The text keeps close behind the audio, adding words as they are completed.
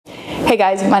Hey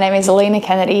guys, my name is Alina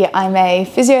Kennedy. I'm a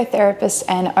physiotherapist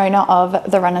and owner of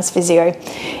The Runners Physio.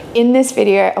 In this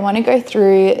video, I want to go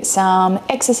through some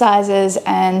exercises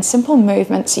and simple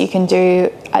movements you can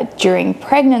do during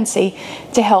pregnancy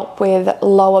to help with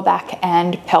lower back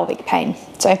and pelvic pain.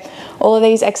 So all of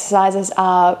these exercises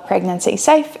are pregnancy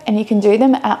safe and you can do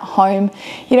them at home.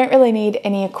 You don't really need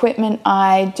any equipment.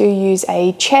 I do use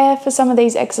a chair for some of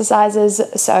these exercises,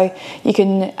 so you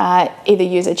can either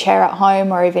use a chair at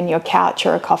home or even your couch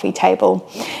or a coffee table.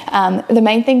 The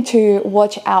main thing to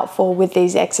watch out for with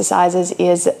these exercises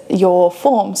is your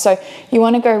form. So you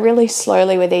want to go really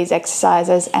slowly with these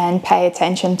exercises and pay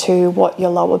attention to what your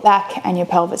lower back and your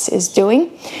pelvis is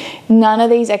doing. None of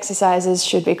these exercises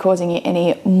should be causing you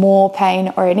any more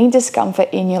pain or any discomfort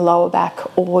in your lower back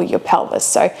or your pelvis.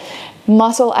 So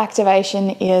muscle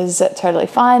activation is totally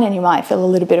fine, and you might feel a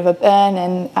little bit of a burn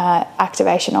and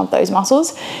activation of those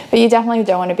muscles, but you definitely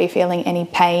don't want to be feeling any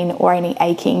pain or any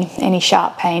aching, any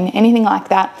sharp pain, anything like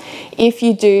that. If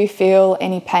you do feel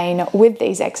any pain with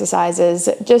these exercises,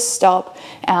 just stop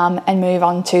and move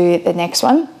on to the next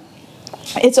one.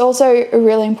 It's also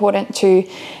really important to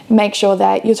make sure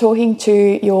that you're talking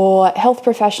to your health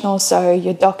professionals, so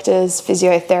your doctors,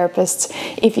 physiotherapists,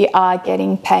 if you are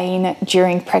getting pain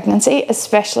during pregnancy,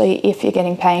 especially if you're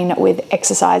getting pain with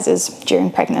exercises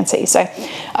during pregnancy. So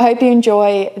I hope you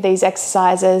enjoy these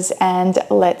exercises, and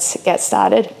let's get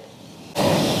started.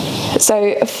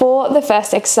 So for the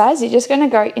first exercise, you're just going to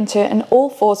go into an all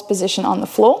fours position on the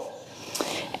floor.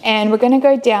 And we're going to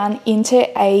go down into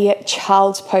a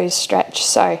child's pose stretch.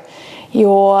 So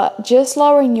you're just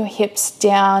lowering your hips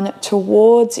down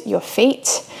towards your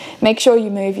feet. Make sure you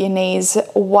move your knees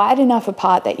wide enough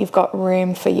apart that you've got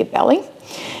room for your belly.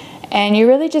 And you're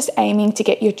really just aiming to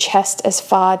get your chest as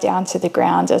far down to the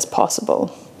ground as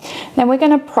possible. Then we're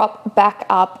going to prop back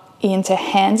up into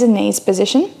hands and knees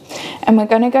position, and we're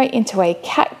going to go into a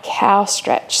cat-cow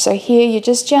stretch. So here you're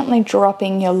just gently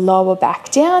dropping your lower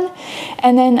back down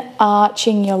and then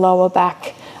arching your lower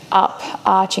back up,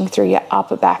 arching through your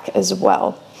upper back as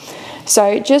well.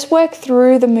 So just work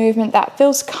through the movement that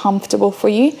feels comfortable for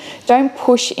you. Don't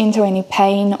push into any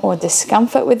pain or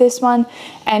discomfort with this one,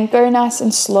 and go nice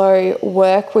and slow.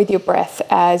 Work with your breath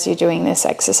as you're doing this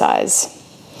exercise.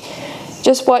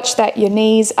 Just watch that your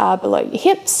knees are below your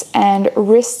hips and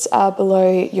wrists are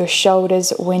below your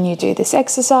shoulders when you do this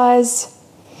exercise.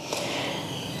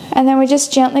 And then we're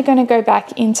just gently going to go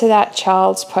back into that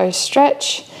child's pose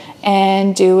stretch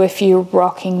and do a few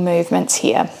rocking movements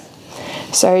here.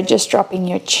 So just dropping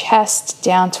your chest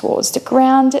down towards the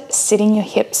ground, sitting your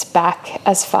hips back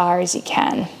as far as you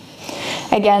can.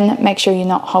 Again, make sure you're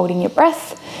not holding your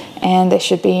breath, and there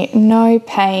should be no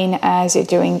pain as you're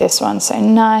doing this one. So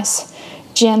nice,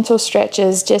 gentle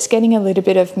stretches, just getting a little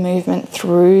bit of movement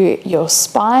through your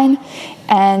spine.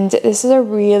 And this is a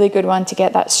really good one to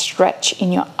get that stretch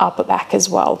in your upper back as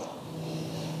well.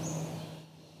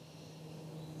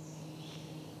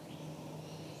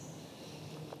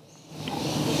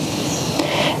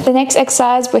 The next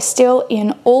exercise, we're still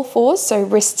in all fours, so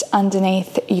wrists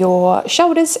underneath your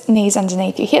shoulders, knees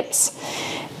underneath your hips.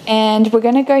 And we're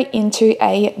going to go into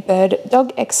a bird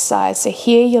dog exercise. So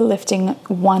here you're lifting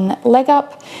one leg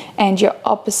up and your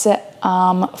opposite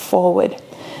arm forward.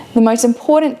 The most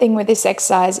important thing with this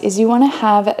exercise is you want to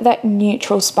have that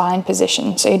neutral spine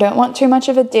position. So you don't want too much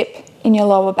of a dip in your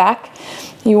lower back.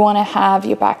 You want to have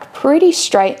your back pretty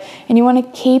straight, and you want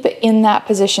to keep it in that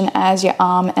position as your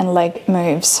arm and leg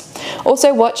moves.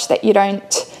 Also watch that you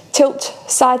don't tilt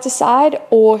side to side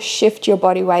or shift your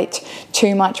body weight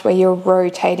too much where you're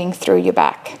rotating through your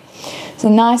back. So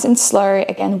nice and slow,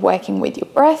 again working with your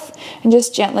breath and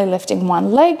just gently lifting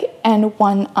one leg and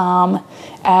one arm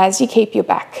as you keep your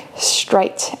back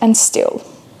straight and still.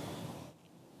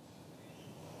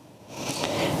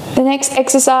 The next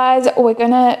exercise, we're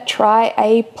going to try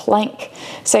a plank.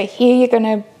 So here you're going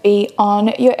to be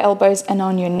on your elbows and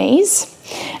on your knees.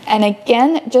 And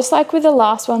again, just like with the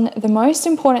last one, the most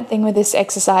important thing with this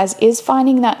exercise is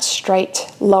finding that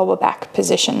straight lower back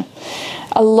position.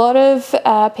 A lot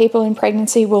of people in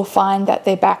pregnancy will find that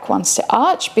their back wants to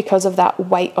arch because of that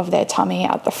weight of their tummy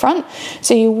at the front.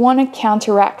 So you want to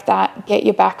counteract that, get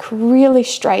your back really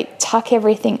straight, tuck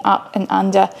everything up and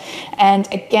under, and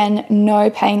again, no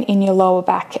pain in your lower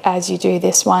back as you do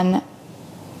this one.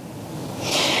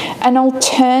 An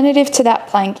alternative to that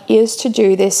plank is to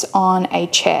do this on a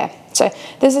chair. So So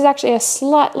this is actually a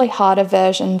slightly harder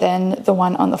version than the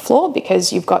one on the floor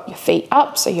because you've got your feet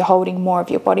up, so you're holding more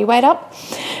of your body weight up.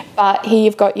 But here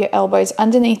you've got your elbows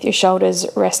underneath your shoulders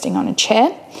resting on a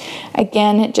chair.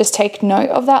 Again, just take note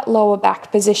of that lower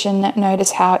back position.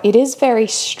 Notice how it is very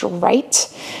straight.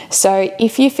 So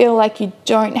if you feel like you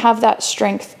don't have that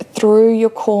strength through your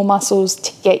core muscles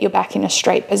to get your back in a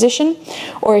straight position,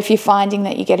 or if you're finding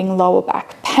that you're getting lower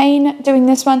back pain doing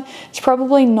this one, it's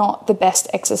probably not the best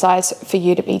exercise for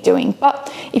you to be doing.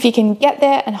 But if you can get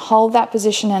there and hold that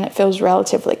position and it feels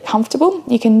relatively comfortable,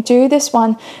 you can do this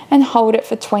one and hold it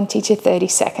for 20 to 30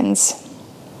 seconds.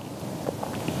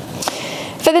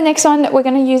 For the next one, we're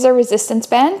going to use a resistance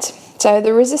band. So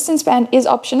the resistance band is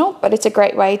optional, but it's a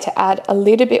great way to add a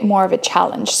little bit more of a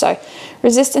challenge. So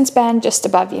resistance band just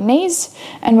above your knees,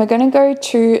 and we're going to go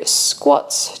to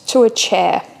squats to a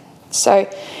chair.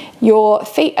 So your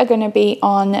feet are going to be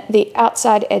on the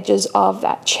outside edges of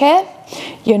that chair.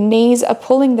 Your knees are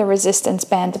pulling the resistance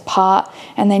band apart,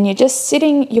 and then you're just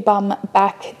sitting your bum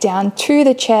back down to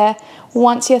the chair.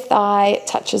 Once your thigh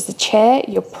touches the chair,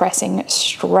 you're pressing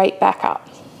straight back up.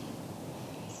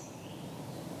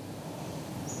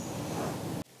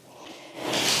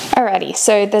 Alrighty,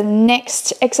 so the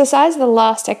next exercise, the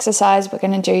last exercise we're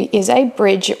going to do is a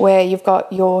bridge where you've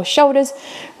got your shoulders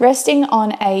resting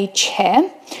on a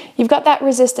chair. You've got that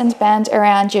resistance band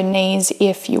around your knees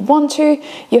if you want to.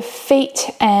 Your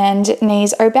feet and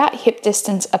knees are about hip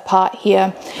distance apart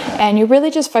here, and you're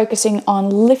really just focusing on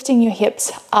lifting your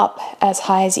hips up as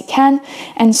high as you can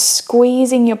and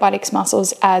squeezing your buttocks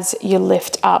muscles as you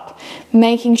lift up,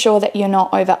 making sure that you're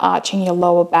not overarching your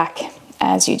lower back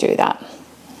as you do that.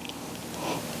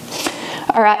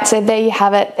 All right, so there you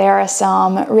have it. There are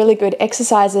some really good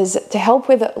exercises to help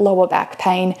with lower back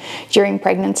pain during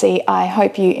pregnancy. I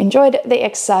hope you enjoyed the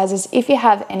exercises. If you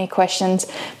have any questions,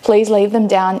 please leave them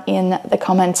down in the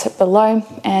comments below,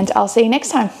 and I'll see you next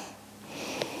time.